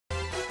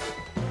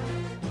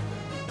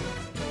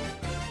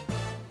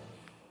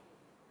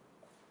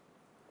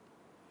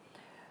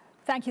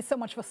Thank you so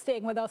much for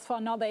staying with us for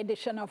another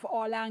edition of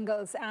All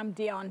Angles. I'm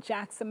Dion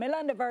Jackson Miller,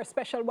 and a very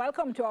special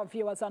welcome to our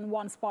viewers on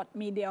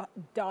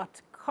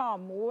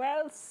onespotmedia.com.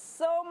 Well,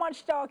 so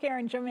much talk here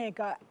in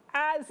Jamaica,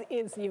 as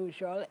is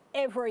usual,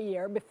 every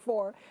year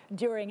before,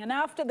 during, and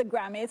after the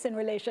Grammys in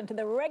relation to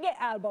the reggae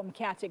album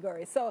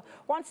category. So I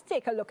want to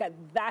take a look at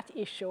that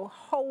issue.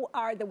 How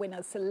are the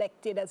winners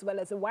selected, as well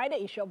as the wider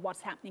issue of what's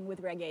happening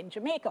with reggae in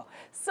Jamaica?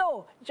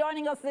 So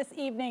joining us this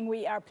evening,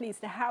 we are pleased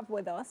to have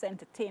with us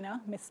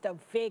entertainer Mr.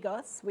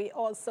 Vegas. We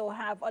also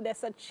have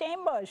Odessa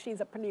Chambers.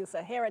 She's a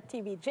producer here at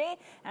TVJ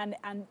and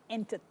an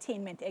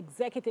entertainment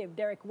executive.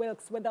 Derek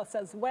Wilkes with us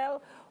as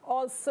well.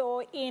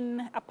 Also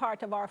in a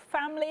part of our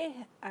family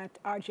at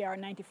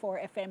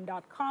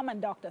rgr94fm.com,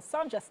 and Dr.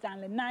 Sonja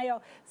Stanley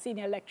Nayo,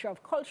 Senior Lecturer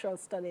of Cultural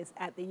Studies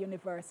at the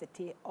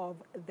University of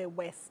the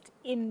West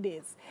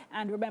Indies.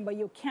 And remember,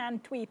 you can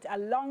tweet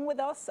along with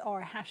us.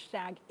 Our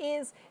hashtag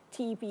is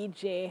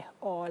TVJ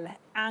All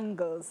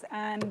Angles.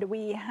 And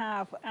we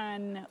have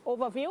an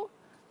overview.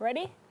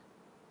 Ready?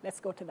 Let's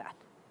go to that.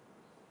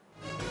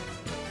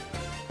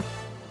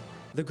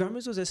 The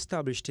Grammys was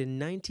established in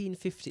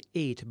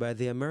 1958 by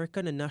the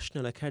American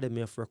National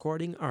Academy of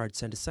Recording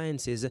Arts and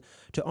Sciences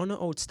to honor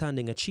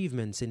outstanding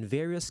achievements in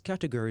various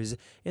categories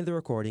in the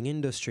recording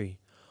industry.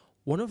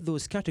 One of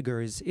those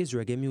categories is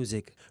reggae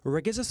music.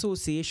 Reggae's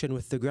association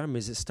with the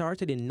Grammys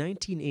started in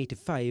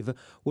 1985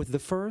 with the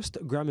first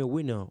Grammy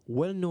winner,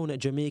 well-known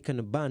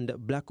Jamaican band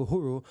Black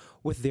Uhuru,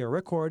 with their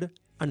record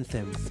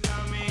Anthem.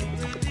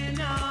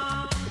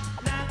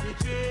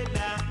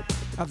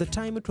 At the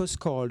time, it was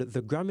called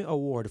the Grammy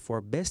Award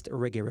for Best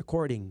Reggae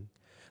Recording.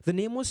 The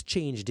name was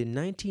changed in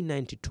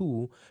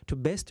 1992 to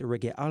Best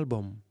Reggae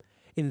Album.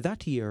 In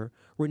that year,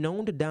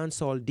 renowned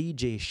dancehall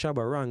DJ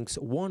Shabba Ranks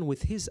won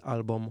with his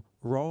album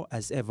Raw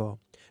as Ever.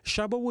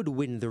 Shabba would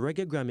win the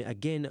Reggae Grammy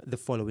again the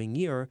following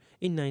year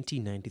in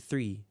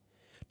 1993.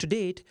 To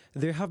date,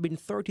 there have been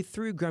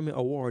 33 Grammy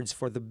Awards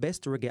for the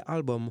Best Reggae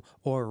Album,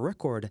 or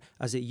Record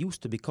as it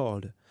used to be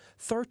called.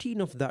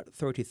 13 of that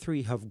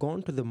 33 have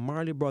gone to the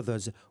Marley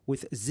Brothers,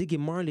 with Ziggy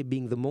Marley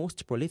being the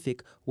most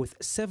prolific with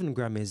 7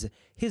 Grammys,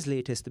 his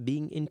latest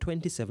being in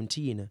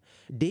 2017.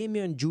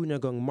 Damian Junior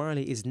Gong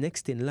Marley is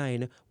next in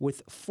line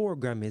with 4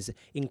 Grammys,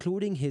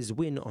 including his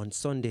win on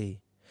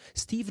Sunday.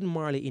 Stephen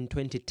Marley in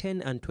 2010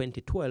 and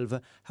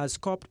 2012 has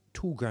copped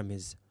 2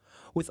 Grammys.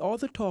 With all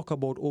the talk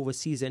about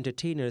overseas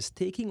entertainers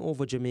taking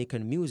over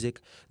Jamaican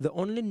music, the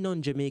only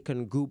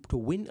non-Jamaican group to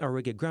win a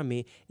reggae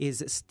Grammy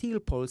is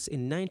Steel Pulse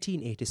in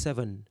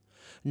 1987.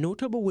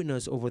 Notable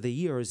winners over the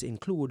years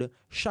include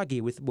Shaggy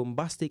with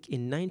Bombastic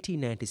in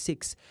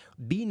 1996,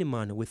 Beenie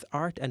Man with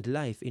Art and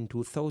Life in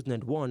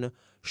 2001,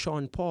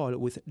 Sean Paul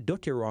with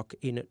Dirty Rock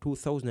in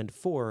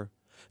 2004.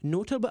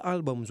 Notable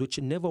albums which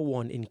never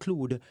won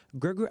include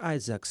Gregory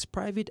Isaacs'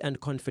 Private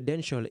and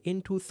Confidential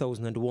in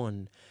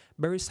 2001,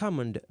 Beres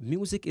Hammond'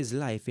 Music is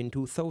Life in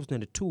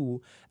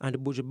 2002, and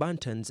Buju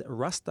Banton's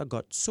Rasta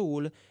Got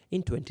Soul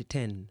in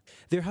 2010.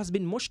 There has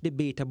been much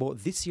debate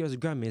about this year's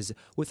Grammys,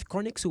 with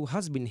Chronix, who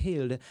has been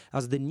hailed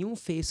as the new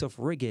face of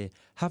reggae,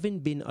 having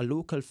been a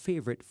local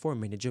favorite for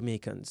many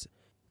Jamaicans.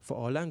 For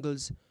All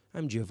Angles,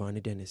 I'm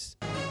Giovanni Dennis.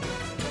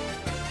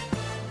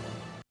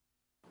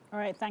 All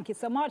right, thank you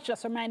so much.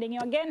 Just reminding you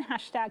again,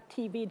 hashtag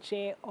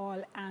TVJ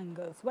All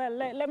Angles. Well,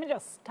 let me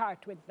just start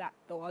with that,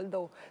 though,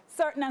 although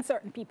certain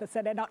people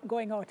said they're not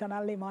going out on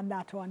a limb on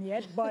that one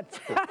yet, but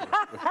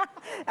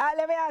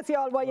let me ask you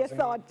all what you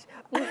thought.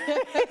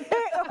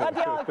 What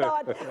you all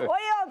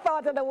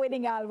thought of the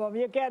winning album?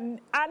 You can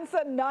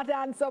answer, not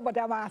answer, but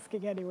I'm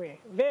asking anyway.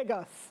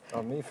 Vegas.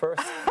 Me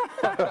first.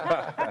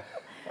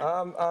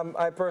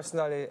 I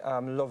personally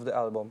love the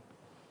album.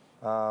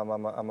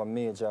 I'm a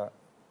major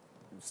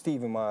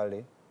Stevie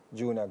Marley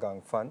Junior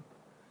Gang fan.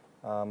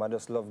 I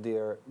just love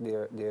their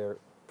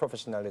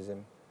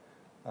professionalism,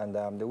 and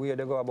the way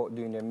they go about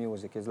doing their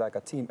music is like a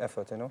team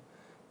effort, you know.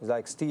 It's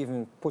like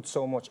Steven put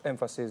so much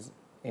emphasis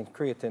in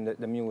creating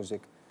the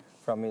music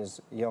from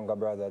his younger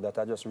brother that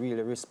I just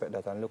really respect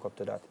that and look up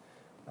to that.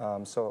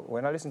 So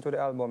when I listen to the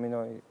album, you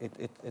know,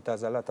 it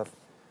has a lot of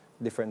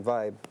different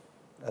vibe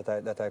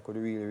that I could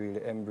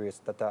really embrace.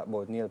 That talk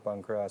about Neil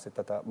Pancras, it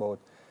talk about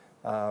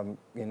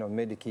you know,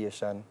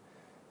 medication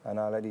and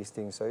all of these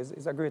things. So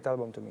it's a great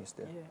album to me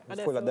still. Yeah.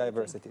 It's full of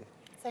diversity.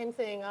 Same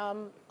thing. I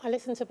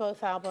listened to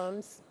both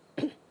albums.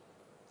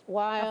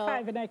 While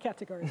 5 in a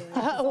category.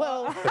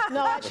 Well,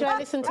 no, actually, I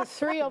listened to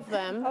 3 of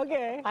them.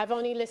 Okay. I've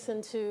only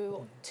listened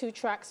to 2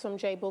 tracks from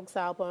J Boog's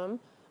album.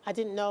 I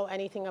didn't know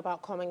anything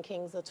about Common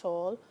Kings at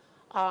all.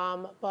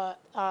 But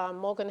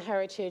Morgan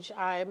Heritage,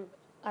 I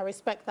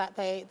respect that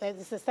this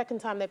is the second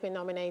time they've been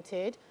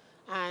nominated,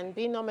 and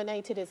being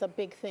nominated is a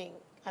big thing.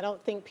 I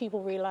don't think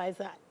people realize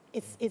that.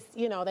 It's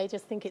you know, they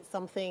just think it's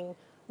something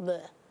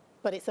bleh,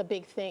 but it's a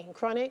big thing.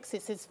 Chronix,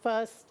 it's his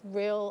first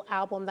real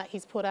album that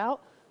he's put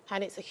out,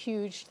 and it's a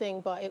huge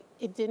thing, but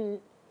it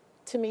didn't,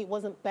 to me, it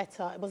wasn't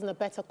better. It wasn't a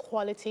better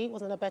quality, it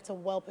wasn't a better,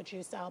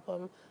 well-produced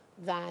album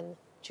than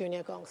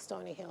Junior Gong's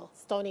Stony Hill.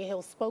 Stony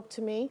Hill spoke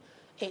to me.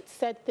 It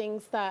said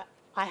things that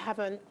I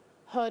haven't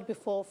heard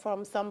before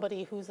from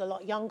somebody who's a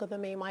lot younger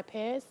than me, my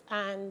peers,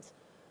 and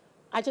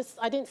I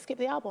didn't skip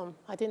the album.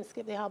 I didn't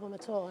skip the album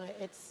at all.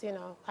 It's, you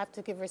know, I have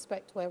to give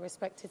respect where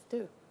respect is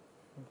due.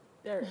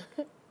 Derek.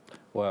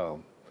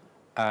 Well,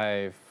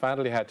 I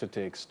finally had to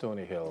take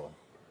Stony Hill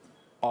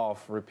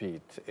off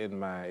repeat in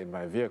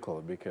my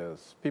vehicle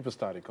because people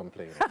started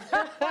complaining.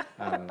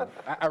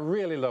 I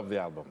really love the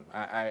album.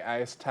 I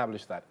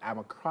established that. I'm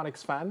a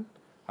Chronix fan.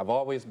 I've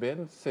always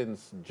been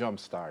since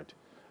Jumpstart.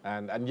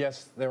 And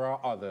yes, there are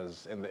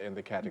others in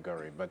the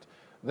category, but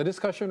the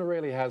discussion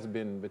really has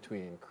been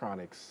between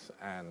Chronix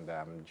and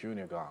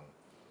Junior Gong.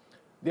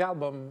 The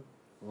album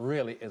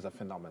really is a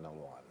phenomenal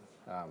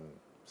one,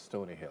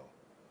 Stony Hill.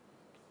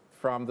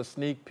 From the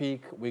sneak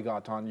peek we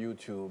got on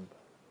YouTube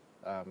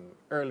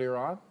earlier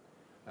on,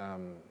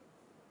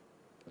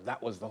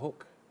 that was the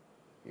hook,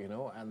 you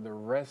know, and the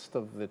rest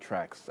of the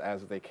tracks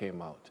as they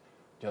came out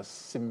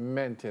just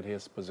cemented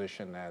his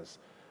position as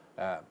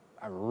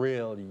a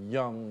real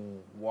young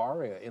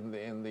warrior in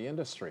the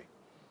industry.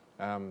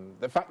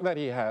 The fact that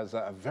he has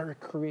a very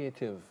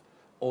creative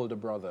older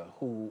brother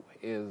who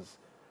is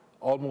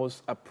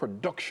almost a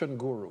production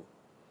guru.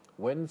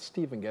 When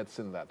Stephen gets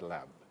in that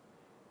lab,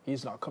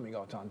 he's not coming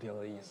out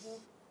until he's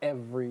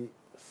every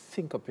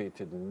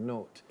syncopated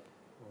note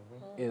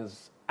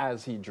is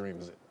as he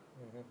dreams it.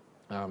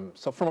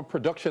 So from a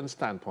production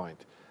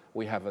standpoint,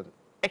 we have an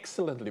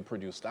excellently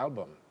produced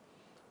album.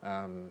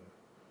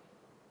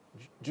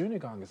 Junior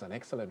Gong is an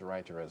excellent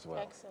writer as well.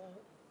 Excellent.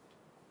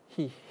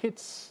 He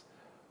hits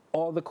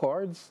all the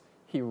chords.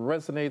 He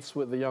resonates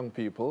with the young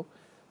people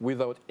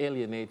without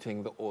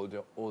alienating the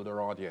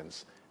older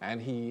audience.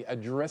 And he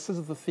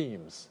addresses the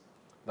themes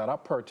that are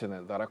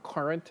pertinent, that are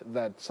current,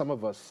 that some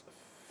of us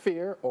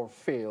fear or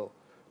fail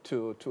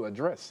to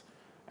address.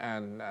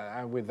 And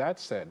with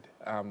that said,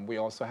 we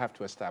also have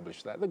to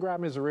establish that the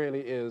Grammys really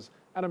is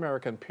an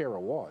American peer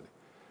award.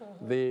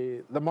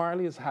 The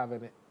Marleys have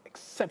an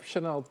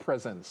exceptional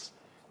presence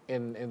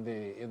in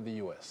the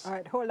U.S. All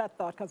right, hold that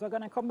thought, because we're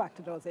going to come back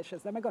to those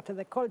issues. Let me go to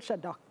the culture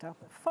doctor.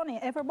 Funny,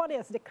 everybody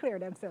has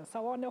declared themselves, so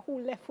I wonder who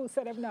left, who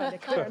said they've not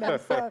declared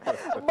themselves.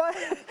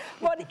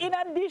 But in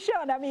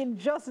addition, I mean,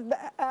 just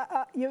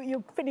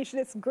you finished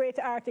this great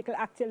article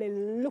actually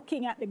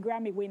looking at the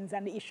Grammy wins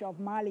and the issue of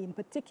Marley in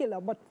particular.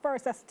 But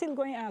first, I'm still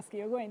going to ask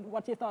you,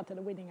 what you thought of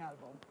the winning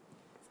album.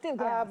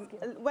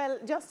 Well,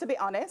 just to be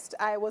honest,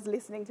 I was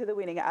listening to the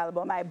winning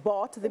album. I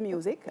bought the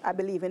music. I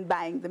believe in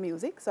buying the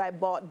music. So I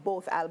bought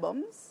both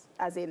albums,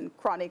 as in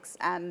Chronix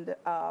and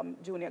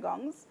Junior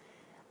Gong's.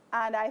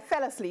 And I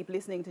fell asleep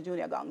listening to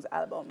Junior Gong's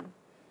album.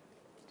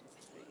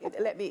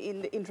 Let me,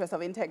 in the interest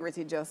of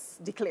integrity,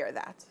 just declare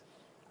that.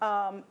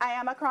 I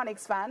am a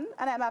Chronix fan,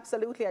 and I'm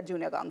absolutely a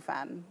Junior Gong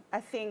fan.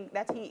 I think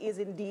that he is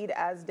indeed,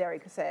 as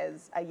Derek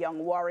says, a young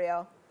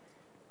warrior,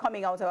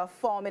 coming out of a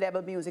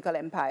formidable musical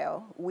empire,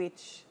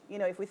 which, you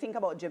know, if we think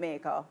about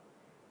Jamaica,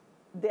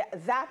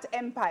 that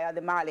empire,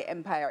 the Marley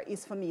Empire,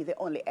 is for me the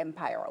only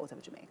empire out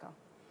of Jamaica.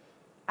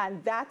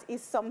 And that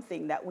is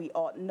something that we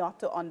ought not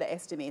to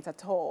underestimate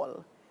at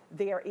all.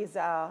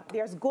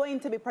 There's going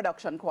to be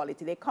production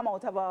quality. They come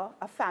out of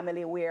a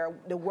family where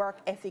the work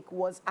ethic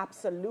was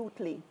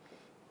absolutely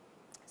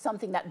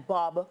something that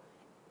Bob,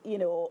 you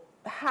know,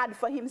 had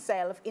for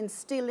himself,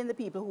 instilled in the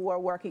people who were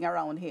working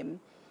around him.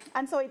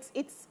 And so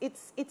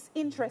it's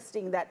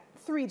interesting that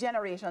 3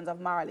 generations of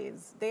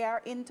Marleys, they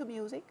are into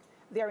music,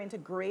 they're into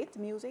great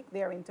music,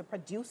 they're into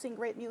producing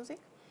great music.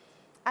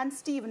 And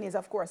Stephen is,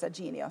 of course, a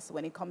genius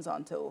when it comes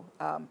on to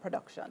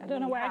production. I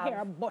don't know where I hear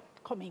a but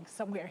coming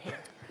somewhere here.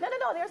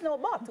 No, there's no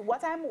but.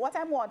 What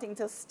I'm wanting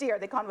to steer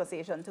the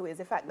conversation to is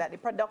the fact that the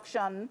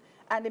production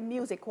and the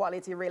music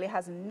quality really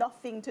has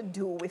nothing to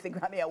do with the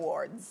Grammy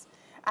Awards.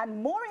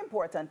 And more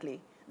importantly,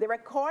 the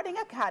Recording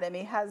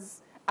Academy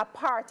has a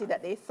party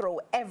that they throw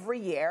every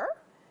year,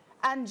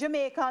 and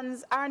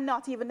Jamaicans are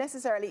not even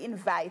necessarily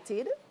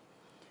invited.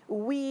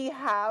 We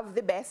have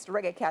the best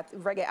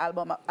reggae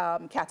album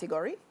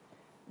category.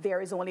 There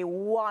is only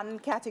one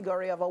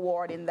category of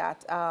award in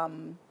that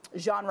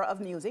genre of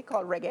music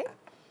called reggae,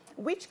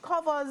 which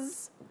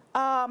covers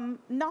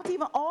not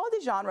even all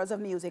the genres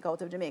of music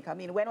out of Jamaica. I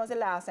mean, when was the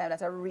last time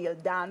that a real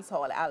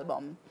dancehall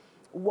album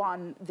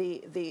won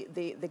the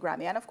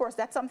Grammy? And of course,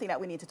 that's something that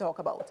we need to talk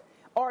about.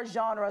 Our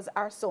genres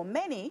are so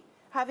many,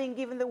 having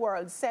given the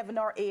world 7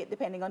 or 8,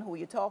 depending on who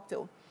you talk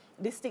to,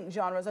 distinct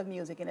genres of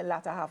music in the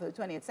latter half of the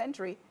 20th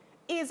century,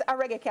 is a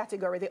reggae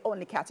category the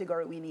only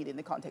category we need in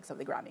the context of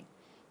the Grammy.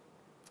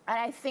 And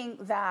I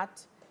think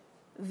that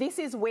this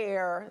is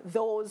where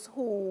those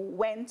who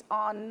went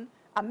on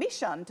a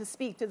mission to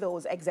speak to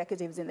those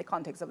executives in the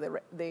context of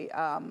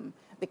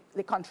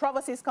the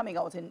controversies coming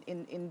out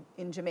in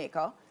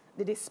Jamaica,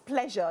 the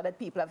displeasure that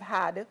people have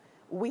had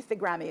with the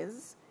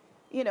Grammys,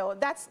 you know,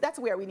 that's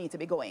where we need to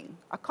be going.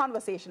 A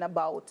conversation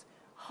about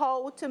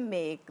how to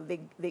make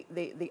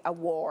the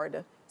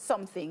award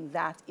something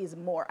that is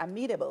more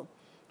amenable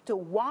to,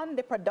 one,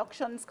 the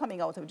productions coming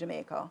out of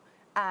Jamaica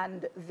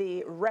and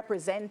the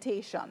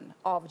representation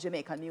of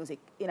Jamaican music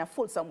in a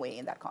fulsome way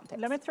in that context.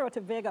 Let me throw to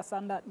Vegas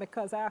on that,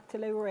 because I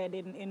actually read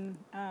in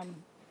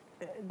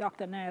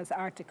Dr. Nayer's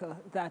article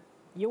that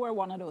you were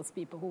one of those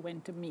people who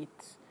went to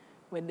meet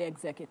with the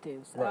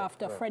executives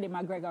after Freddie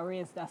McGregor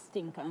raised that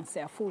stink and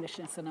said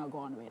foolishness and not go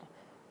on with.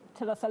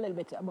 Tell us a little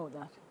bit about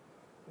that.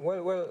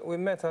 Well, we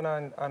met and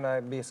I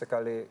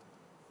basically,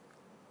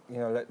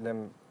 let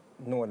them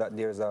know that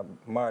there's a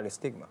Marley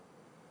stigma.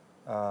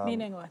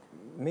 Meaning what?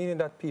 Meaning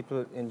that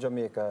people in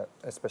Jamaica,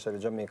 especially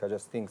Jamaica,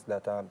 just think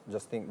that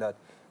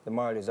the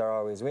Marleys are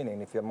always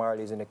winning. If your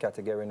Marley is in the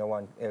category, no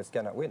one else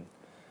cannot win.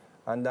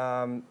 And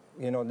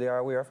they are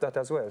aware of that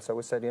as well. So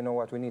we said, you know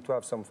what, we need to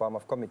have some form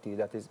of committee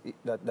that is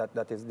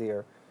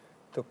there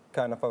to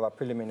kind of have a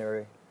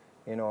preliminary,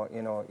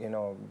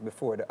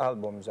 before the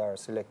albums are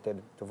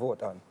selected to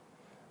vote on.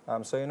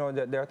 So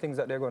there are things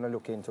that they're going to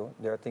look into.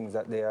 There are things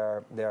that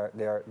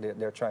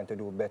they're trying to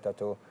do better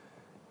to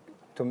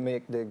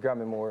make the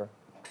Grammy more,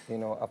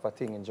 of a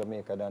thing in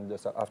Jamaica than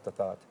just an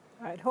afterthought.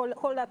 All right,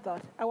 hold that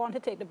thought. I want to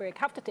take the break,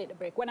 have to take the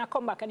break. When I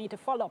come back, I need to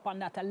follow up on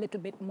that a little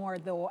bit more,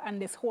 though, and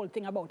this whole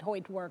thing about how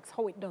it works,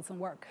 how it doesn't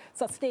work.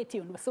 So stay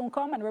tuned. We'll soon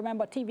come, and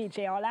remember,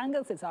 TVJ All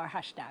Angles is our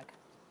hashtag.